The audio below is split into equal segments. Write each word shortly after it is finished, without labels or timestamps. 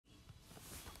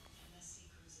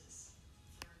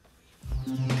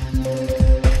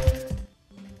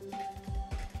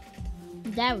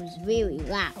That was really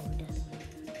loud.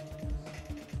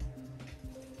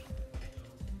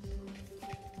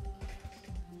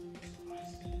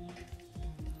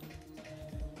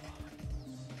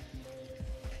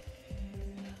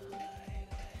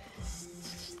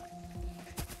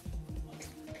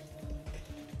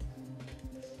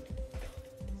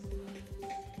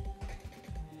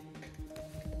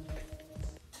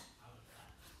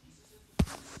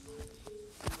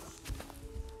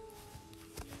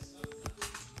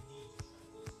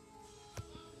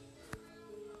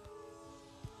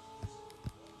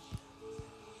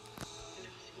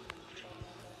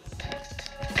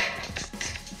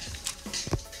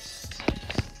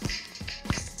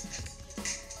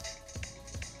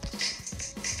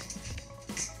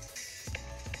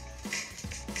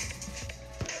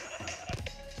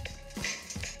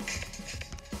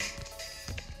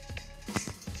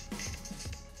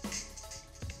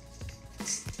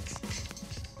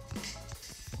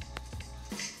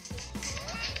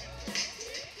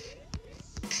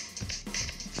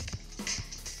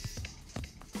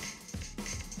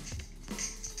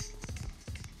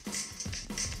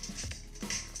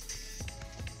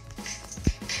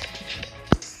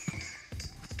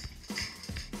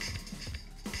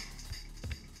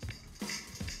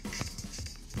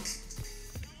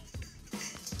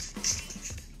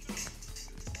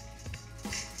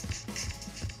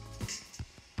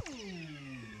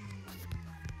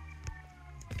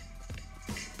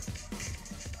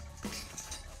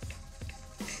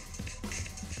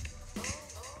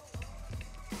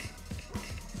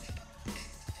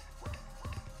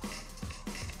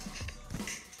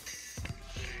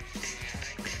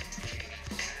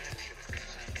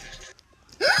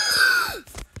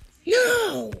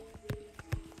 No!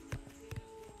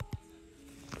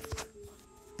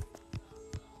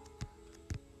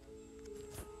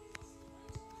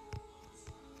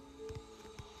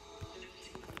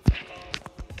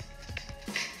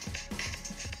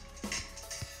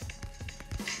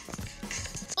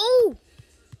 Oh!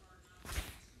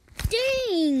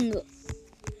 Dang!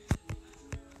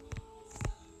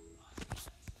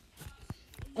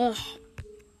 Ugh.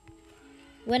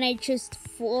 When I just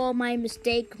fall my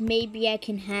mistake, maybe I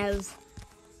can have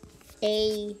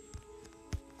a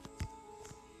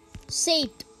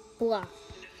saved block.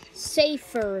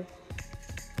 Safer.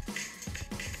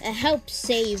 A help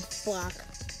save block.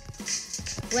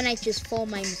 When I just fall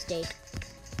my mistake.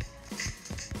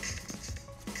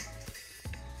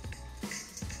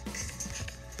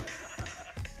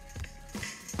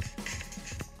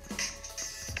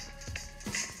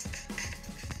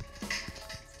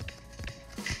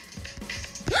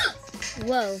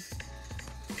 Whoa.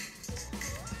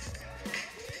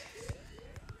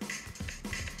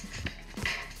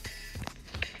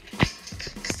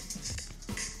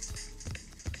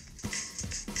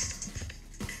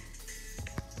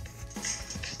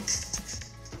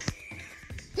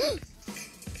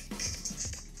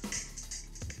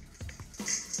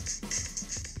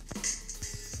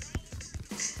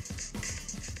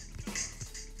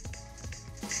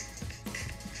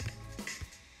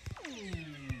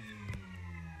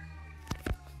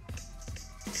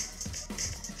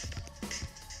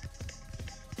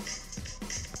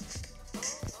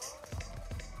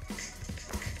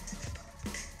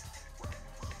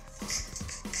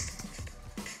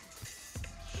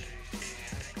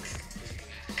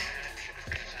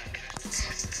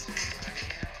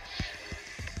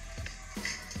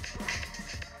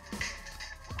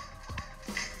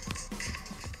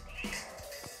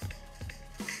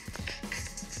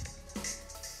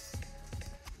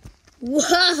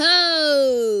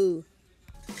 Whoa!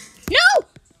 No!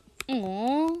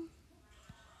 Aww.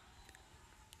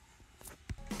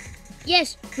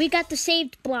 Yes, we got the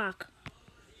saved block.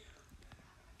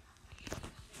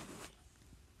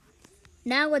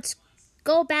 Now let's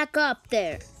go back up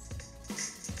there.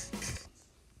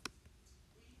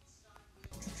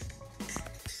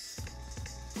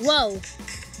 Whoa.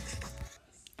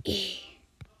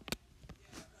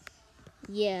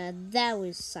 Yeah, that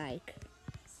was psych.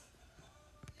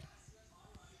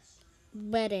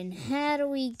 But then how do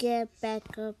we get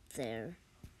back up there?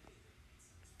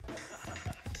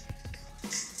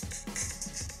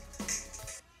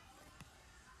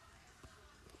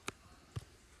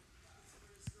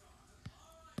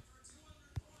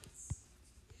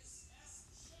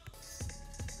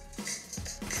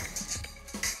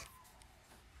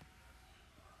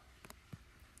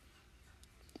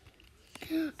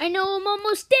 I know, I'm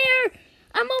almost there!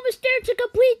 I'm almost there to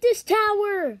complete this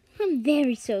tower! I'm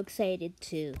very so excited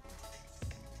too.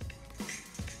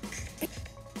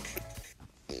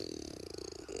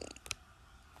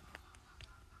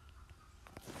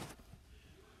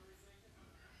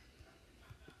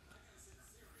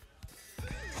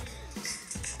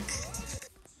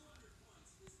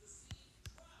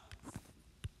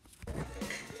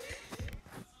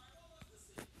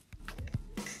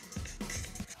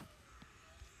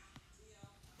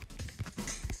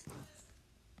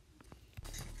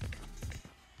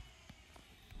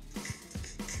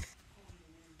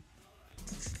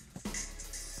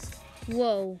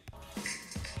 Whoa.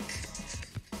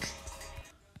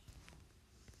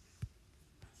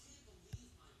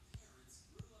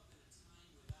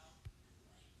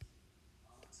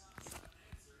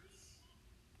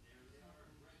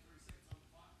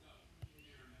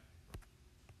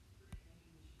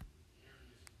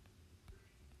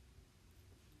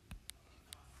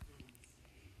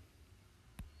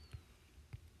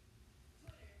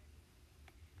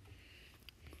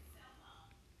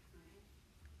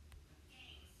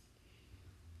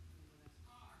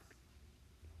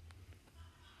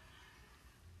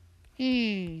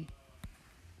 Hmm.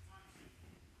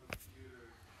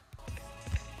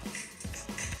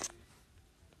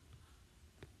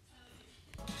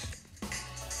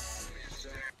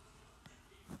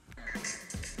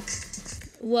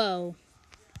 Whoa.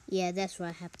 Yeah, that's what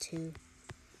I have to.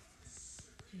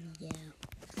 Yeah.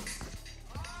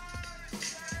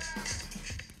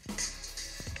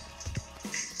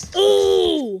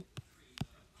 Ooh!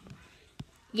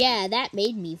 Yeah, that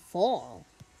made me fall.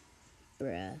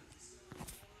 Bruh.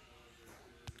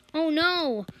 Oh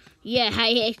no! Yeah,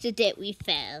 I accidentally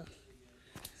fell.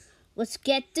 Let's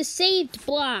get the saved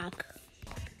block.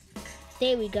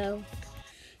 There we go.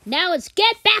 Now let's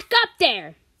get back up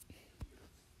there!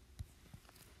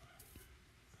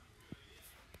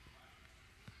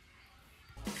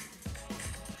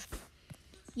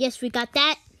 Yes, we got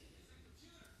that.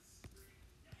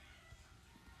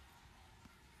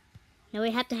 Now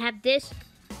we have to have this.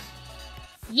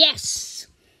 Yes!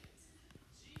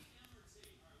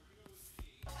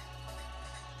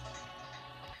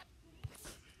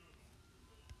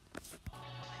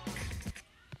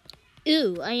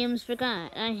 Ooh, I almost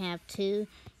forgot. I have to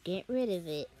get rid of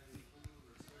it.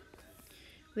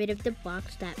 Rid of the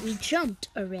box that we jumped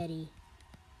already.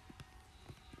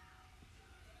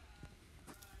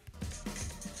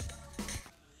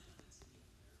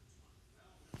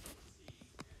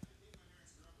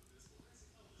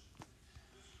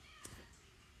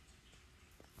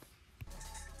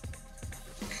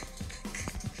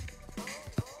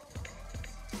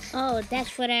 Oh,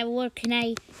 that's what I work. Can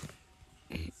I...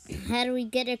 How do we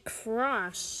get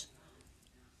across?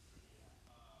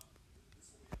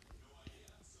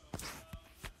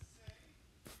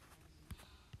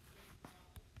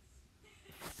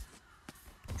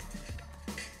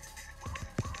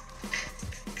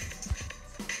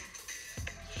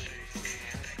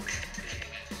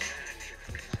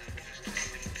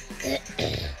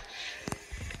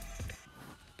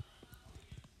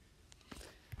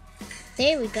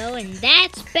 There we go, and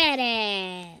that's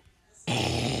better.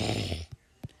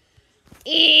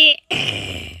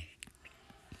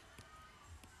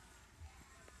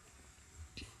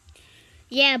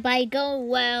 Yeah, but I go,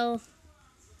 well,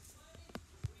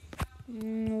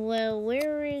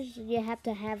 where is, you have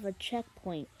to have a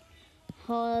checkpoint.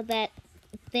 All that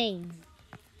thing.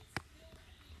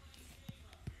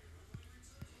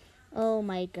 Oh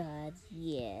my god,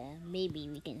 yeah, maybe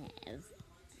we can have.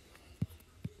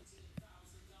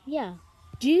 Yeah.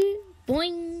 Do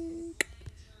boink,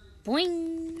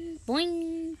 boink,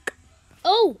 boink.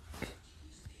 Oh!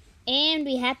 And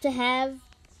we have to have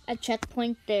a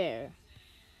checkpoint there.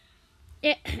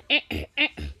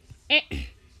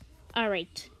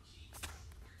 Alright.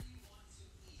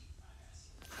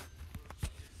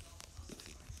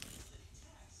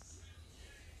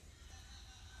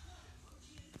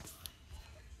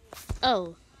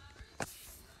 Oh.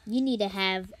 You need to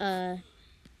have a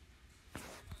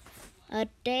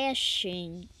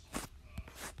dashing.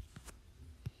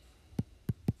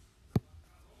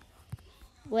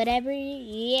 Whatever,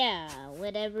 yeah,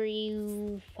 whatever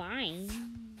you find.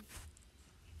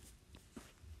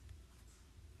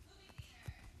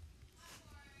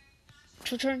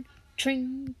 Train,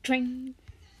 train, train,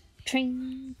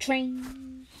 train,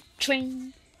 train,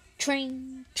 train,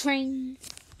 train, train,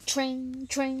 train,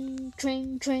 train,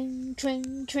 train, train,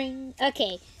 train, train.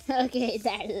 Okay, okay,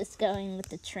 that is going with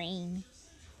the train.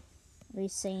 What are you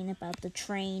saying about the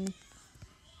train?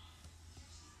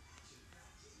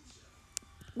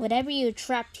 Whatever you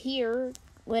trapped here,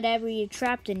 whatever you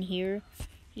trapped in here,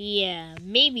 yeah,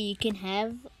 maybe you can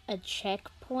have a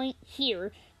checkpoint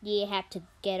here. You have to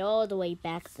get all the way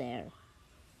back there.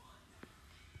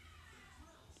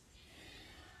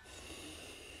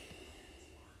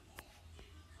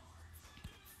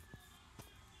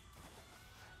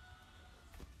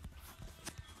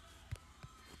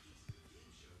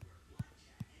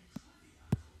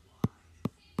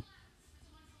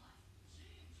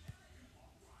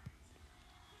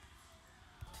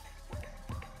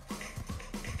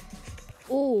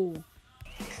 Ooh.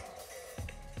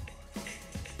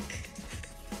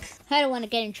 I don't want to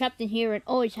get trapped in here and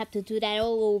always have to do that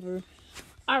all over.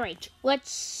 Alright,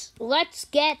 let's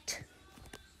get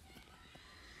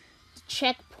the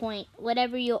checkpoint.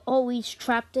 Whatever you're always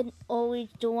trapped in, always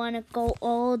don't want to go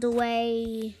all the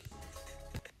way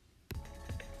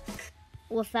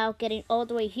without getting all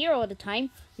the way here all the time.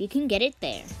 We can get it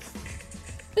there.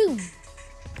 Boom!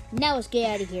 Now let's get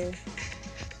out of here.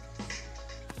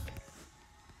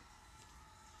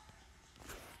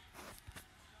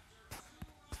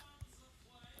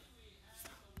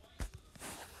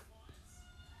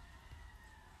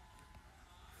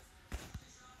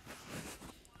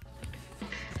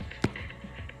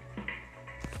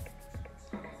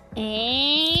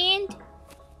 And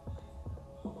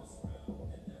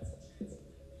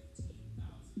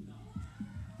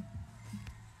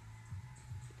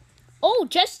oh,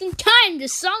 just in time, the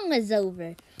song is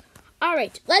over.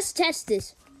 Alright, let's test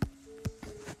this.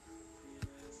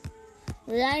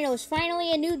 I know it's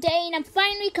finally a new day and I'm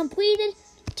finally completed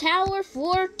Tower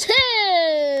Floor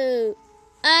 2.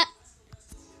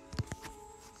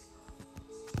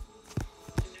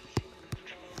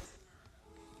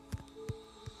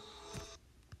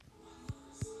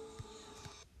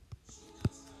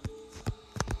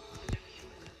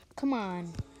 Come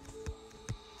on.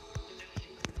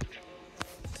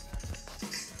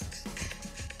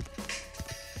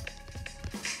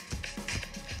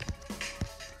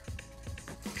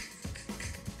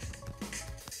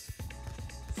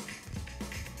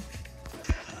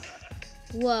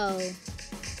 Whoa.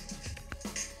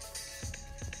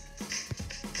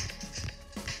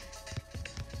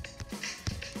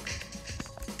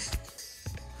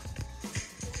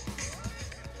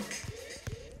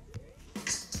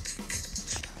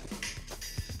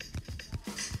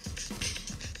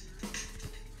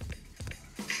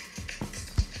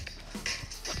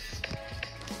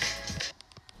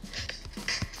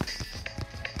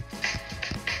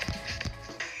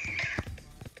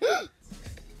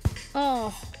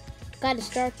 Oh, gotta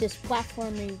start this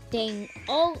platforming thing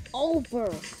all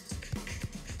over.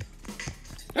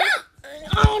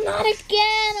 Oh, not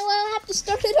again! I'll have to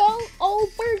start it all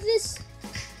over this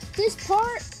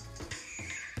part.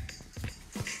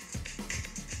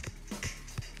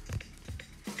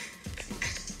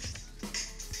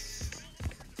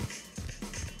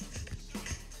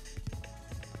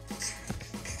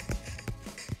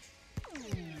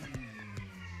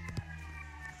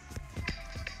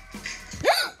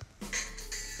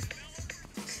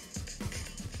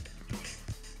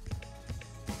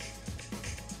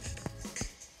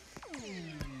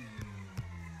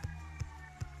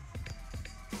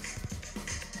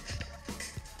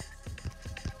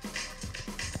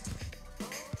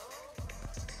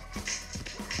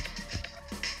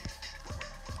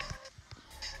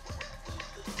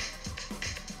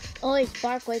 Always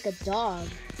bark like a dog.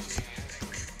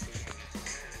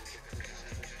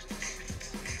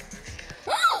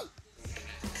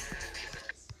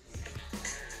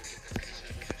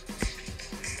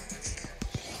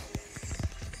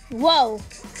 Whoa.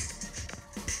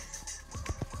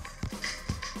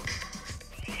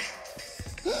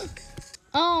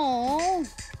 Oh.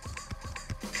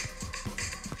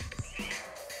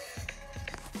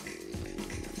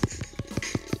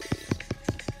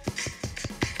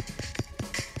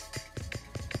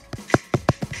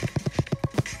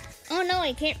 Oh no,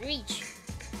 I can't reach.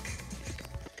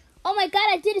 Oh my god,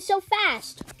 I did it so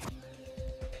fast.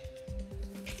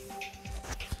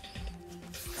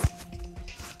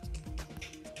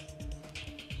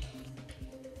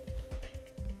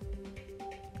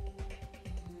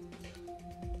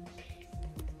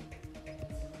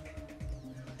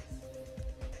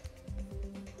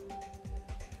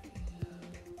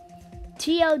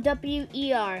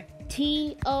 T-O-W-E-R.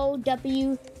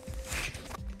 T-O-W-E-R.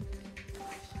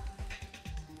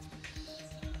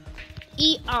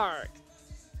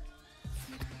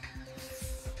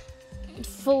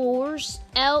 Fours.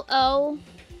 L-O.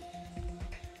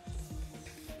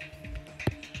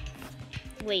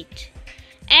 Wait.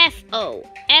 F-O.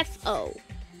 F-O.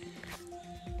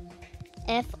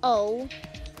 F-O.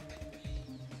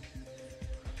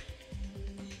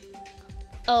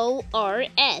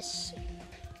 O-R-S.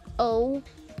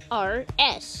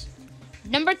 O-R-S.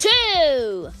 Number 2.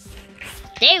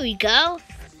 There we go.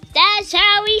 That's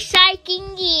how we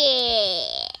psyching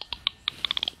it.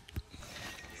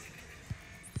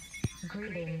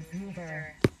 Greetings,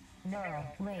 user. Neural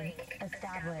link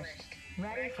established.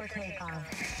 Ready for takeoff.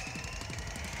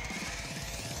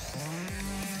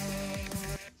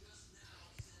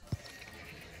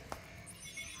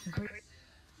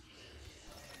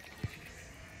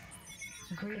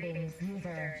 Greetings,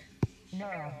 user.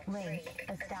 Neural link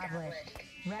established.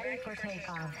 Ready for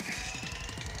takeoff.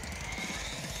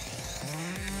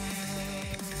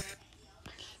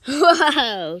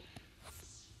 Whoa!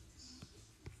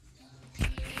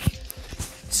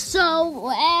 So,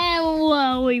 and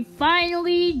what we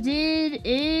finally did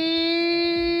is...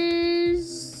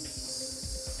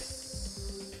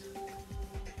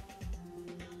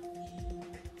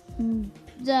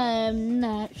 I'm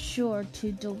not sure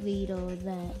to delete all of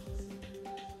that.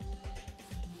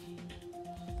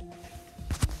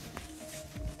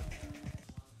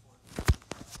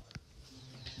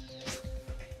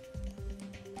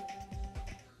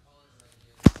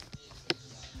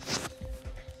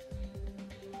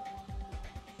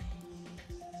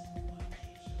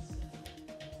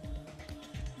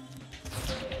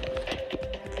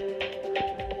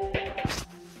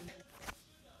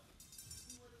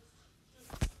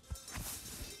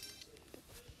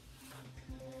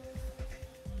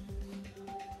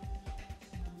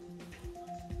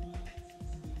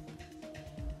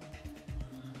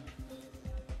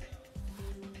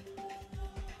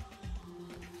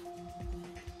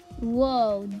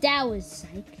 Whoa, that was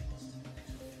psych.